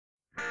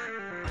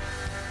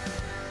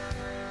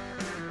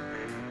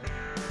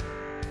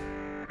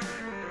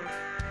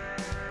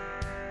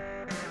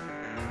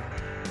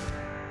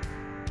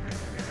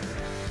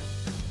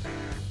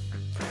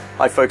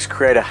Hi folks,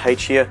 Creator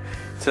H here.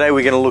 Today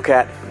we're going to look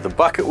at the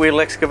bucket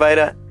wheel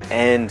excavator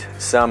and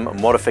some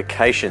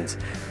modifications.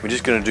 We're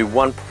just going to do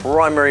one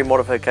primary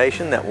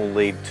modification that will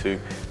lead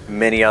to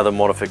many other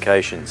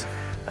modifications,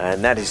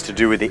 and that is to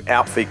do with the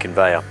outfeed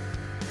conveyor.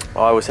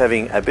 I was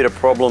having a bit of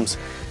problems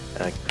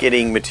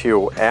getting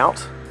material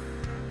out,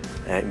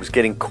 and it was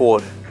getting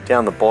caught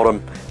down the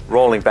bottom,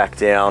 rolling back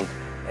down,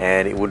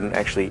 and it wouldn't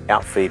actually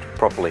outfeed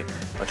properly.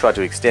 I tried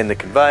to extend the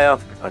conveyor.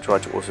 I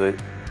tried to also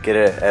get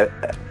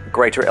a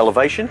greater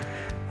elevation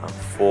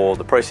for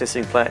the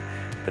processing plant,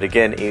 but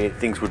again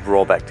things would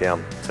roll back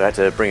down, so I had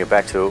to bring it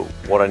back to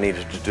what I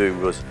needed to do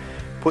was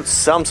put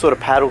some sort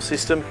of paddle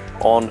system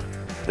on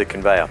the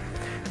conveyor,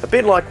 a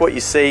bit like what you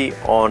see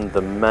on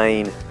the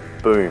main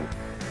boom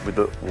with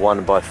the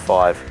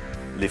 1x5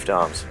 lift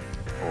arms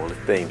or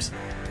lift beams.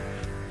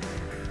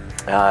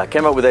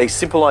 Came up with a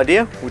simple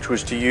idea, which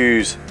was to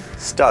use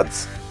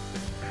studs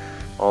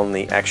on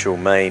the actual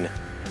main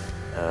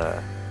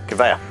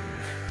conveyor.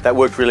 That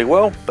worked really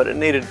well, but it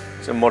needed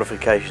some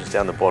modifications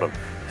down the bottom.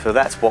 So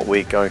that's what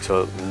we're going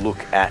to look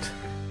at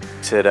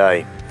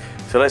today.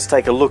 So let's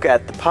take a look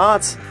at the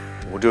parts.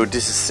 We'll do a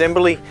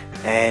disassembly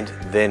and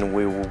then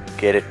we will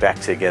get it back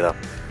together.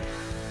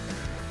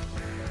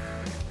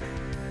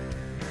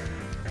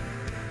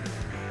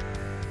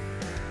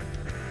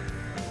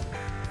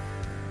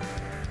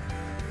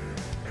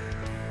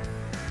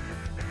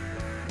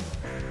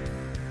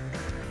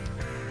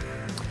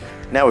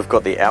 Now we've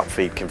got the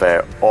outfeed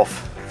conveyor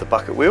off the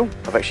bucket wheel.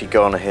 I've actually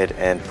gone ahead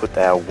and put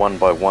our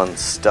 1x1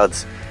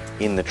 studs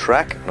in the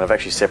track, and I've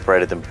actually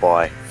separated them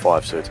by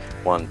 5, so it's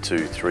 1,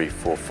 2, 3,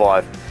 4,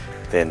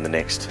 5, then the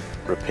next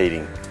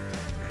repeating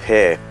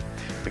pair.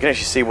 We can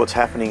actually see what's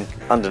happening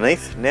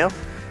underneath now.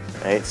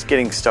 It's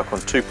getting stuck on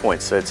 2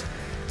 points. So it's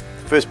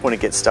the first point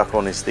it gets stuck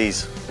on is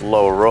these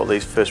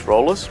these first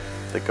rollers,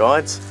 the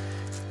guides.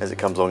 As it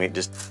comes along, it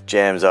just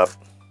jams up.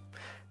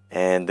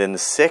 And then the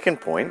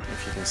second point,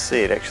 if you can see,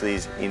 it actually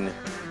is in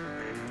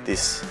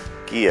this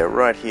gear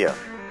right here.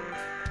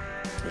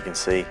 You can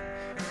see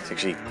it's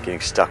actually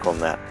getting stuck on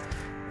that.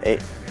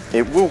 It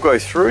will go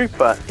through,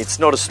 but it's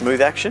not a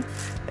smooth action.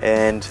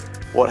 And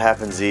what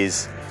happens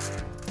is,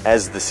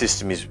 as the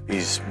system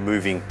is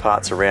moving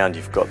parts around,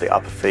 you've got the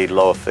upper feed,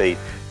 lower feed,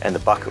 and the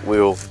bucket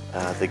wheel,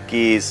 the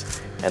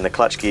gears and the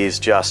clutch gears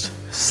just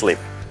slip.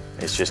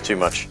 It's just too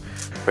much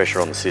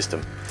pressure on the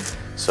system.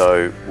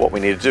 So what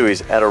we need to do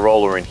is add a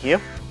roller in here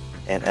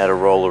and add a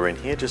roller in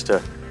here just to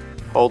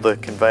hold the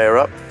conveyor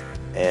up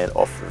and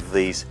off of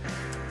these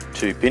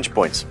 2 pinch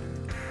points.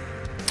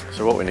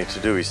 So what we need to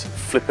do is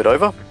flip it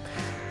over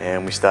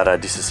and we start our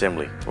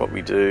disassembly. What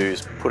we do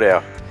is put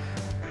our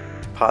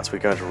parts we're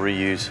going to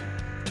reuse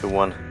to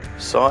one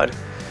side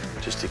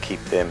just to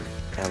keep them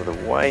out of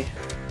the way.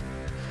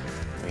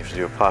 We have to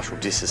do a partial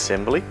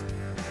disassembly,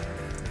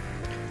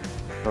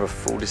 not a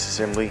full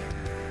disassembly,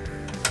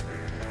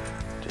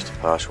 just a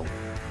partial.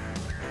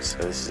 So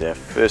this is our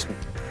first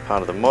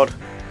part of the mod,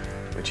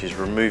 which is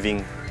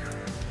removing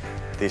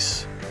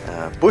this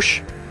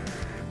bush,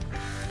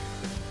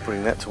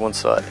 putting that to one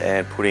side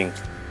and putting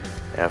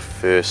our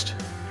first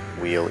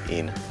wheel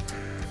in,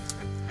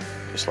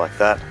 just like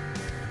that,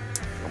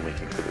 and we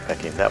can put it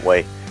back in. That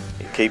way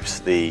it keeps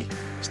the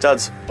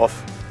studs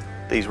off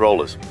these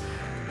rollers.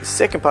 The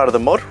second part of the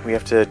mod, we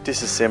have to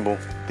disassemble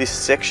this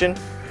section.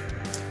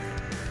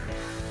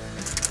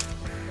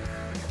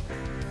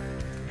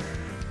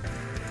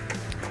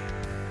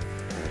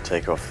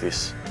 Take off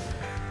this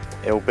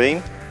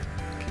L-beam,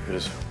 keep it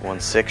as one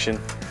section,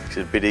 makes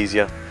it a bit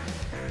easier.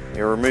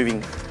 You're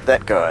removing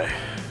that guy,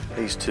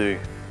 these 2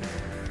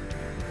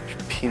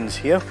 pins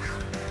here,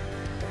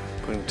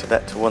 putting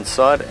that to one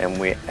side, and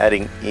we're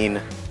adding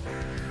in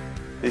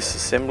this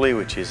assembly,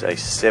 which is a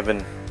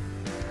 7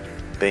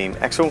 beam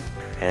axle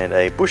and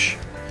a bush,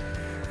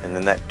 and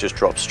then that just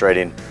drops straight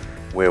in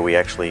where we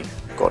actually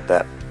got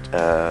that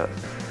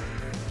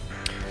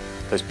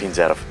those pins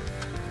out of.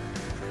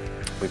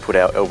 We put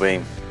our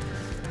L-beam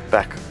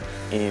back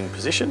in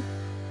position.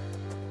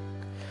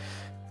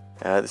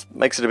 This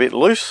makes it a bit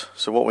loose,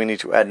 so what we need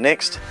to add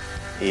next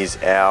is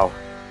our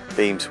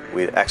beams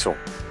with axle.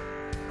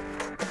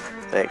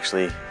 They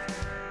actually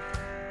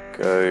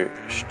go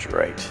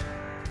straight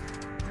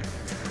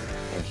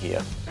in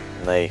here,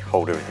 and they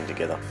hold everything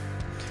together.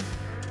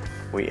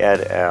 We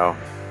add our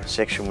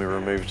section we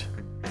removed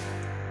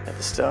at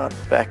the start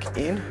back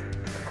in.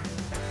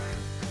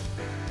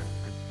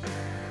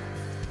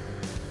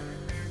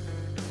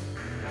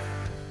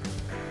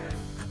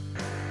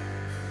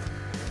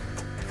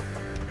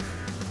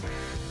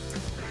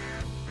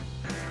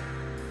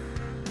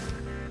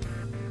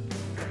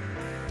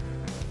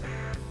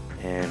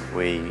 And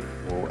we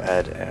will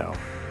add our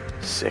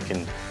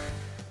second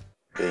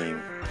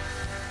beam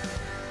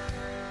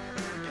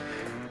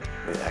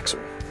with axle.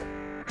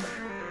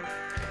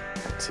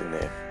 That's in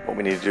there. What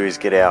we need to do is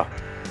get our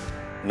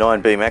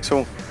 9 beam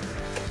axle,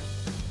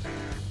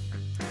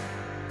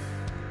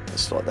 and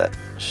slot that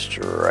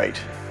straight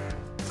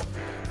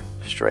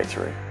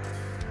through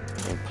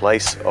in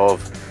place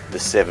of the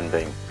 7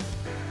 beam.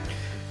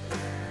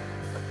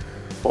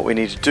 What we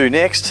need to do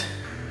next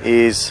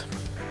is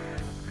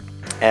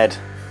add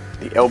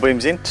the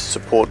L-beams in to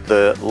support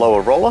the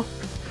lower roller.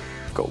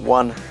 We've got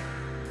one,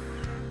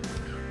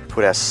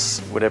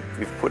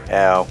 we've put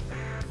our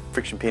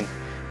friction pin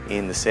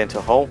in the center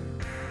hole,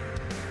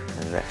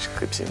 and that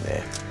clips in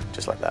there,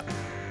 just like that.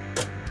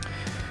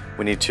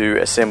 We need to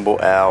assemble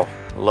our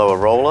lower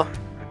roller.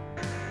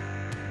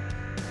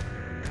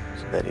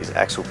 So that is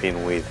axle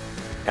pin with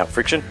our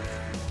friction.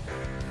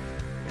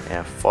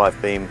 Our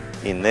 5-beam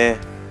in there,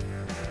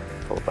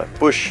 followed by a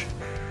bush,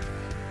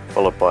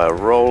 followed by a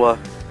roller,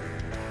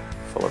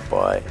 followed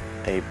by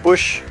a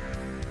bush,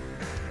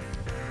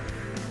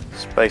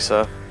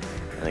 spacer,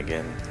 and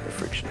again the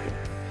friction pin.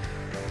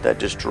 That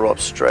just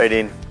drops straight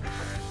in,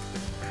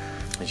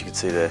 as you can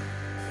see the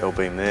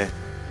L-beam there,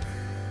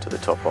 to the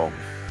top hole.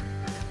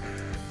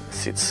 It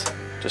sits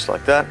just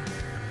like that.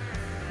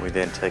 We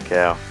then take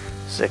our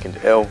second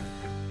L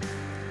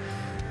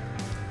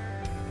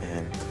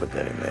and put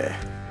that in there.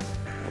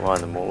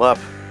 Line them all up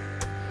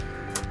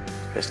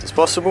as best as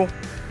possible.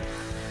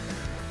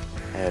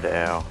 Add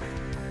our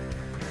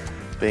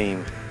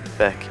beam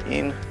back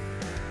in,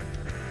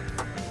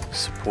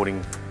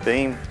 supporting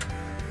beam,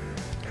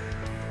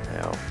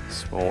 our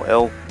small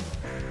L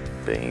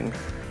beam,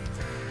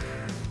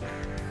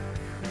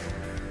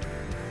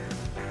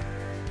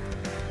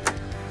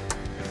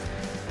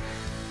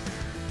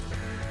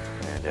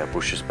 and our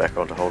bushes back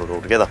on to hold it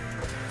all together.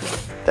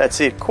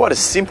 That's it. Quite a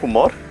simple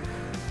mod,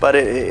 but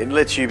it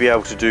lets you be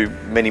able to do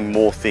many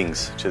more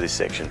things to this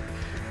section.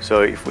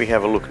 So if we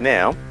have a look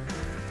now,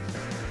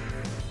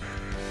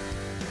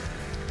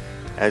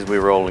 as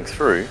we're rolling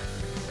through,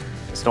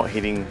 it's not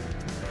hitting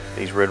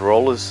these red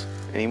rollers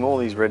anymore,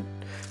 these red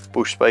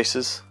bush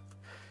spaces.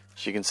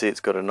 As you can see,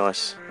 it's got a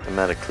nice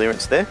amount of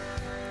clearance there.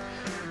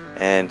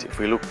 And if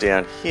we look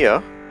down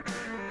here,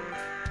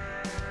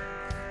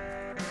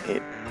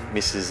 it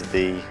misses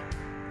the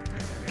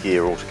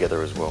gear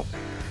altogether as well.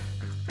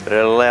 But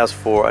it allows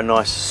for a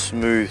nice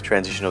smooth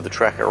transition of the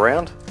track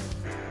around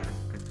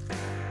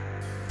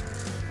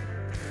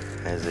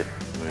as it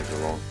moves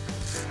along.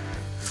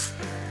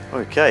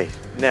 Okay,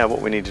 now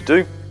what we need to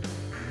do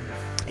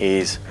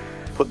is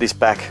put this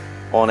back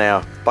on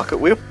our bucket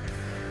wheel,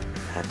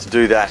 and to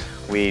do that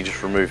we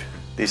just remove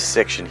this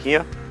section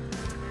here,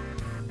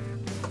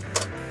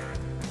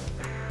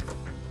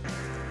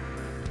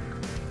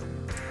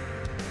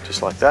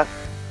 just like that,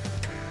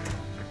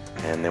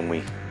 and then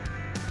we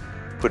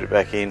put it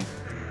back in,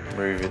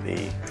 remove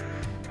the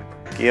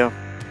gear,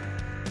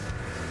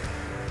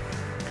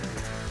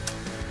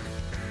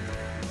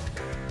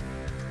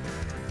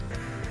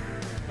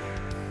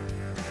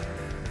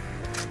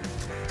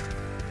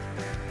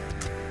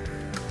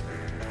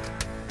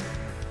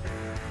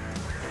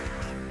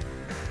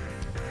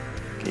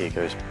 gear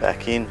goes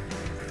back in,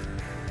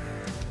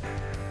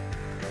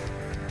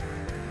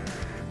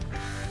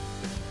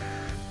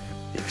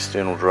 the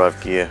external drive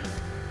gear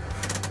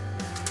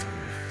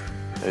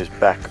goes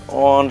back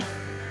on,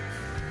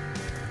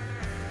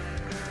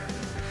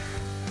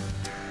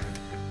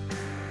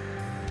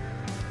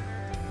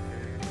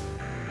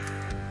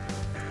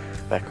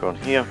 back on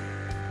here,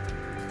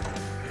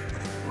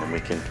 and then we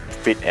can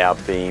fit our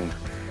beam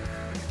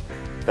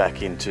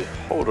back in to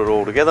hold it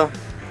all together,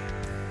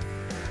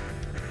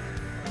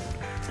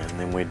 and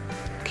then we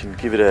can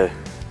give it a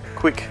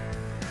quick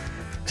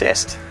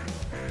test.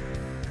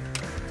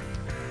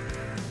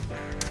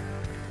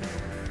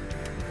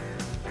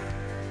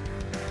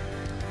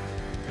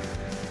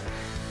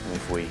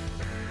 If we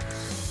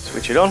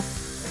switch it on, you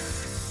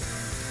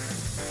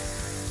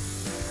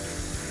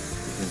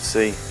can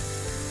see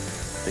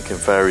the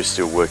conveyor is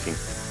still working.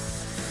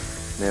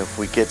 Now if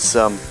we get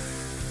some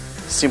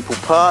simple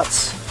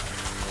parts,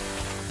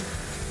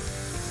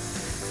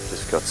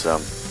 just got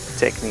some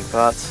Technique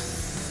parts,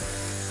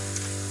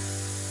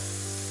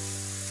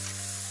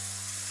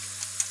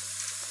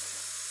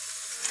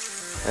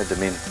 add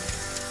them in.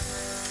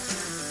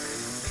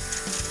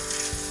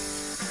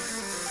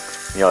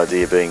 The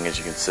idea being, as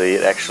you can see,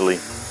 it actually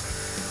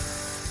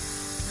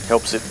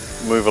helps it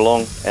move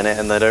along and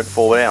they don't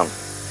fall down.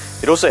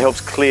 It also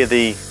helps clear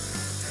the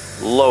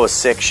lower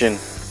section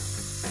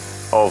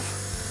of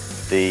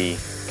the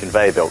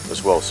conveyor belt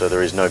as well, so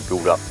there is no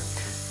build-up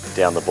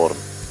down the bottom.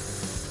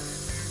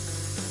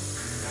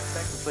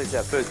 That completes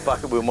our first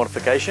bucket wheel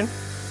modification.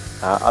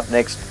 Up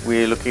next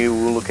we'll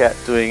look at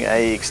doing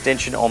a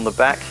extension on the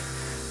back,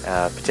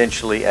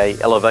 potentially a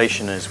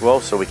elevation as well,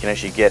 so we can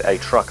actually get a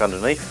truck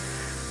underneath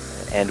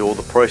and all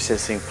the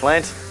processing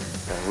plant.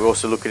 We're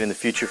also looking in the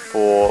future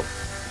for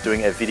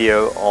doing a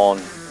video on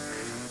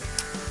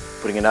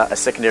putting in a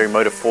secondary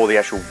motor for the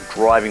actual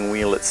driving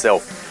wheel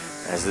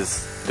itself, as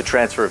the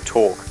transfer of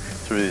torque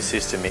through the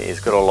system has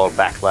got a lot of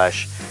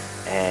backlash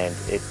and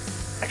it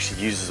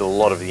actually uses a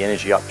lot of the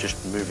energy up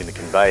just moving the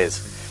conveyors.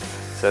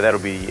 So that'll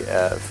be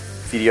a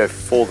video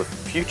for the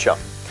future.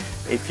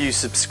 If you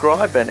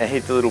subscribe and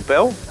hit the little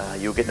bell,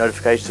 you'll get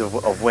notifications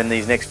of when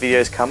these next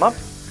videos come up.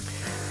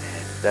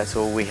 That's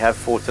all we have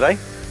for today.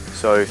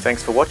 So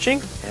thanks for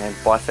watching, and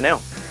bye for now.